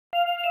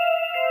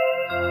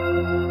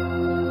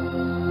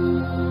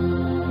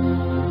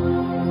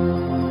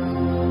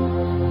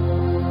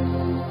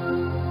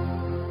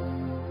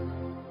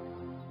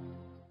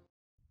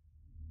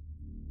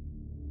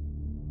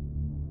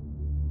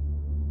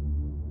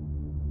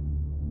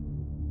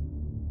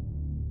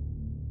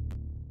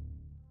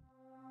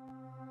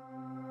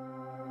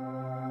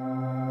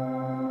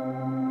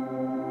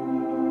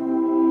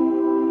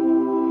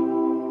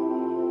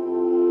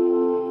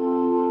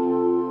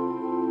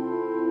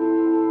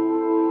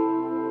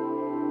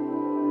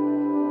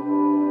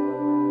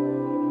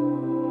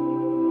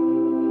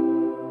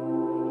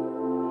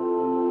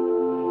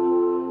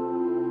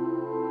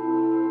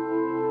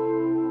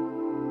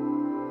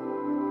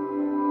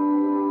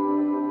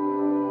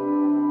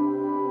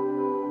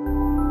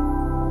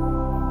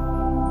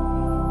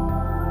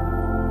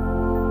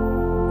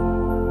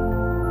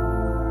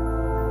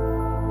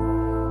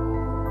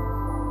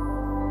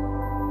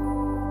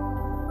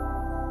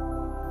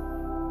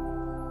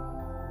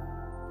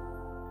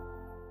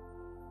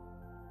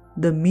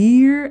The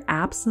mere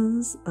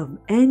absence of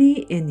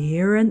any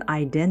inherent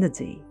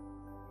identity,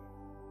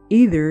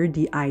 either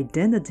the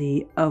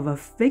identity of a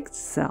fixed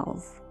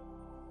self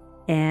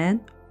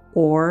and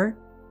or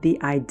the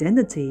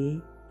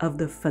identity of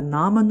the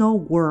phenomenal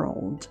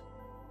world,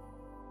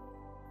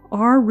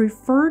 are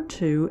referred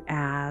to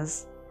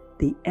as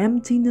the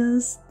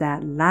emptiness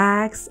that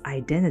lacks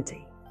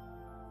identity,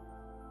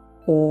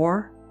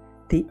 or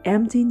the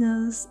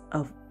emptiness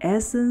of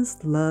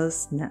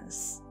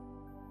essencelessness.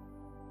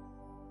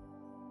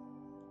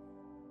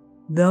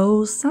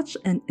 Though such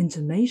an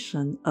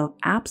intimation of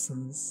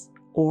absence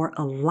or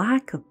a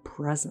lack of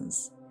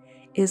presence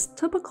is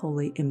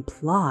typically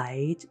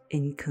implied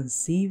in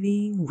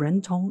conceiving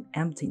Zhentong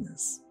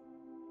emptiness,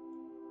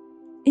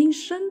 in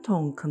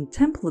Zhentong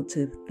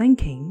contemplative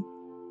thinking,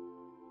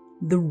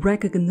 the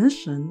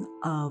recognition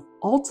of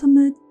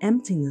ultimate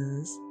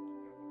emptiness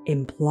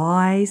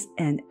implies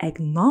an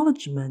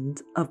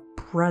acknowledgement of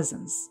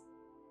presence,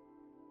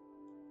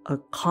 a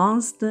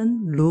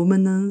constant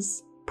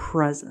luminous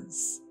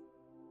presence.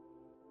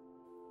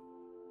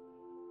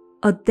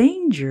 A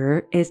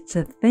danger is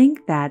to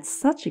think that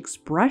such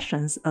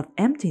expressions of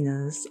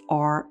emptiness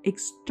are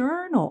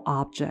external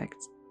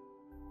objects,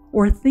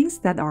 or things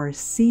that are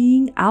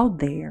seen out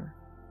there.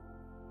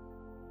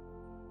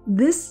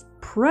 This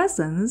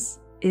presence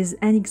is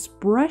an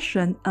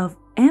expression of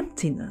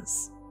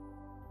emptiness.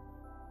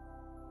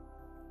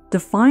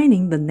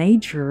 Defining the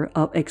nature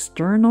of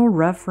external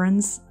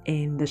reference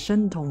in the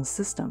Zhentong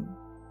system,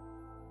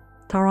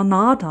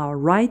 Taranatha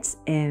writes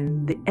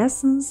in The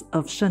Essence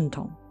of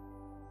Zhentong.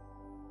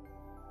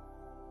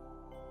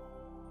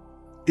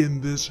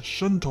 In this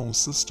Zhentong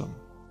system,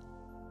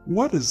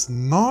 what is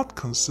not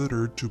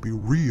considered to be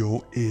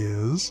real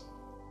is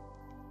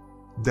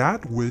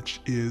that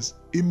which is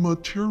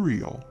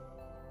immaterial,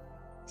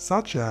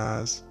 such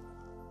as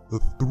the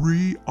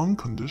three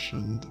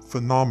unconditioned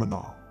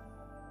phenomena.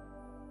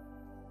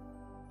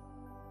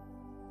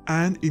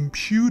 And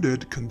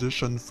imputed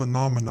conditioned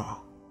phenomena,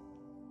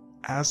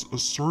 as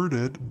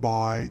asserted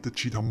by the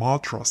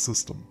Chittamatra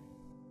system.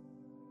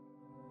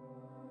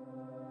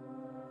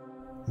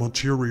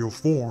 Material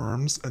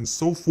forms and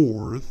so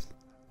forth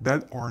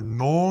that are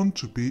known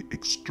to be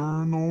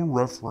external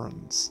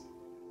reference.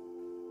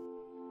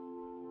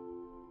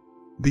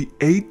 The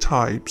 8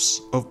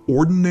 types of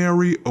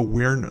ordinary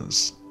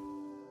awareness,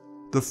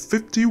 the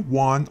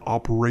 51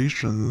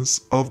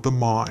 operations of the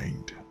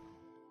mind,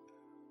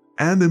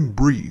 and in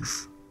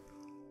brief,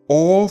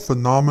 all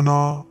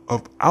phenomena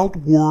of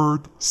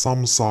outward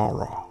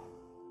samsara.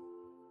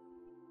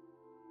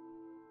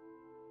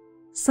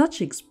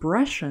 Such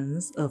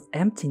expressions of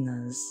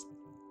emptiness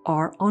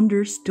are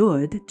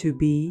understood to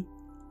be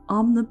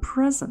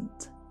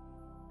omnipresent.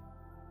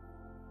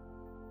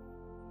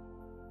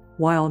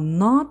 While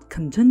not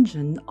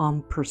contingent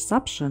on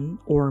perception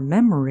or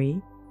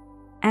memory,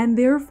 and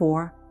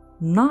therefore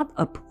not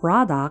a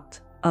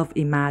product of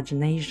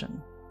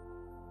imagination.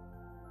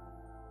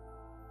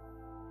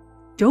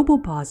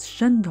 Dopopa's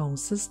Zhentong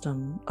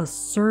system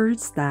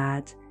asserts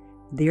that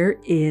there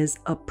is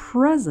a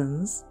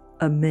presence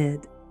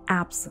amid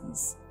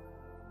absence,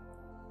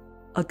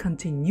 a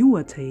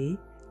continuity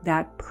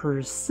that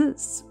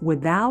persists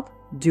without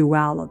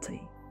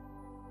duality,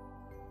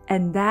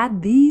 and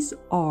that these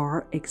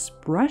are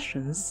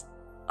expressions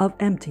of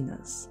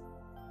emptiness.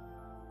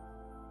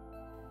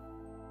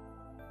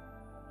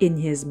 In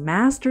his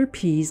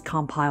masterpiece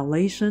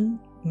compilation,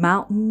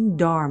 Jonang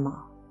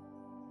Dharma,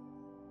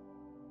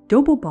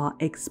 Dopopa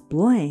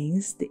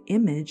explains the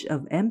image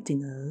of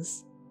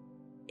emptiness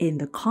in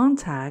the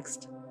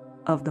context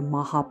of the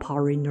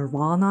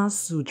Mahāparinirvāṇa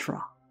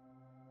Sūtra.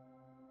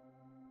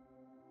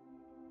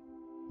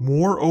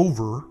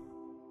 Moreover,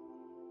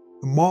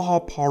 the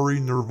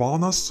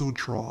Mahāparinirvāṇa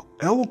Sutra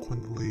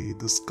eloquently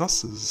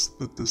discusses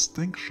the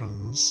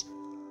distinctions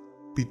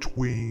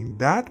between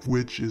that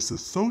which is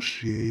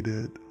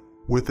associated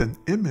with an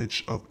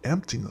image of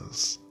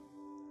emptiness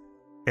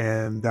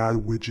and that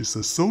which is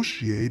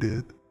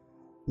associated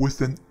with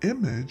an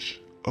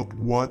image of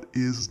what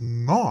is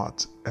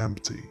not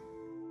empty.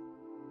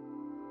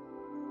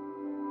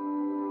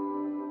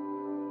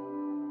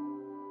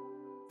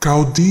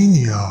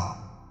 Gaudinia,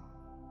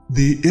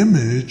 the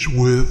image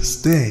with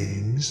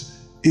stains,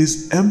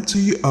 is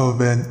empty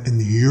of an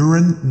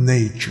inherent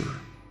nature.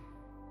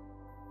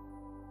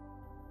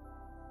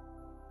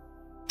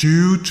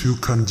 Due to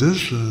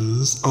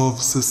conditions of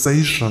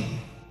cessation,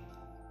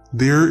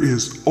 there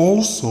is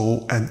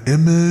also an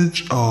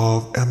image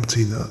of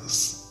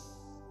emptiness.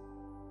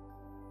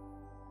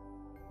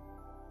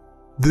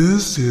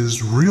 This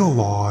is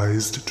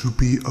realized to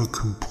be a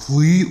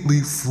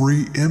completely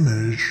free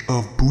image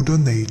of Buddha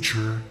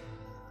nature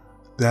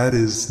that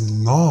is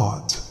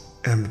not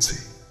empty.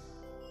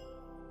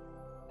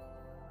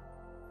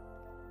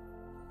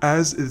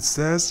 As it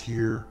says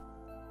here,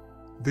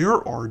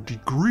 there are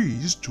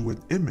degrees to an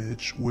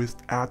image with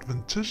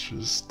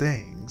adventitious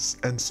stains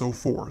and so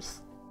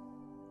forth.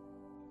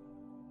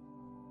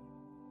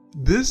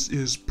 This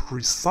is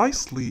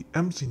precisely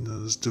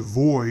emptiness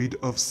devoid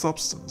of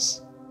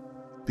substance,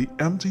 the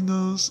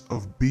emptiness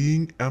of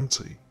being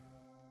empty,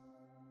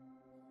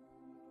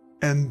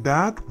 and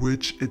that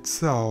which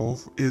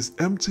itself is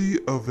empty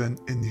of an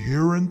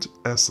inherent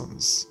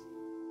essence.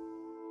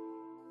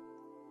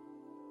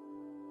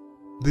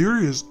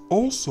 There is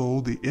also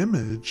the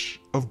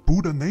image of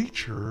Buddha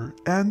nature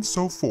and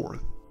so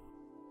forth.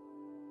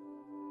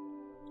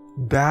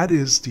 That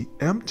is the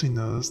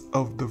emptiness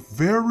of the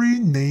very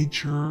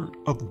nature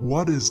of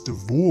what is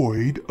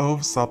devoid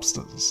of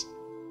substance,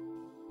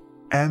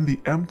 and the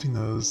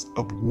emptiness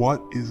of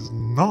what is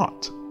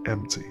not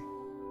empty.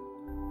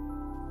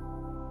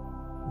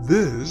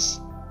 This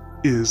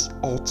is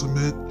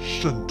ultimate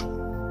Zhentong.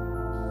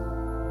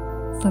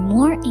 For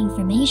more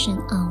information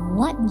on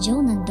what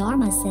Jonang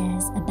Dharma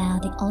says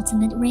about the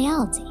ultimate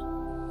reality,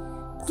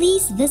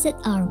 please visit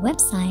our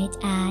website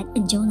at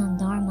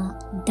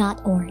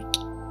jonangdharma.org.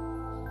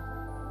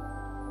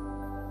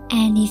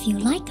 And if you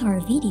like our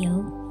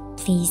video,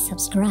 please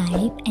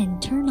subscribe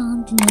and turn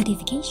on the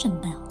notification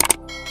bell.